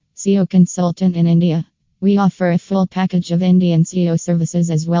SEO Consultant in India. We offer a full package of Indian SEO services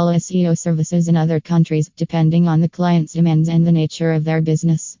as well as SEO services in other countries, depending on the client's demands and the nature of their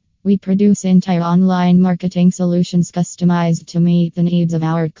business. We produce entire online marketing solutions customized to meet the needs of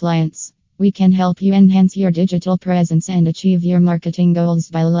our clients. We can help you enhance your digital presence and achieve your marketing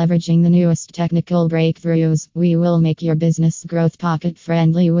goals by leveraging the newest technical breakthroughs. We will make your business growth pocket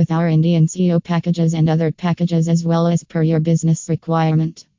friendly with our Indian SEO packages and other packages as well as per your business requirement.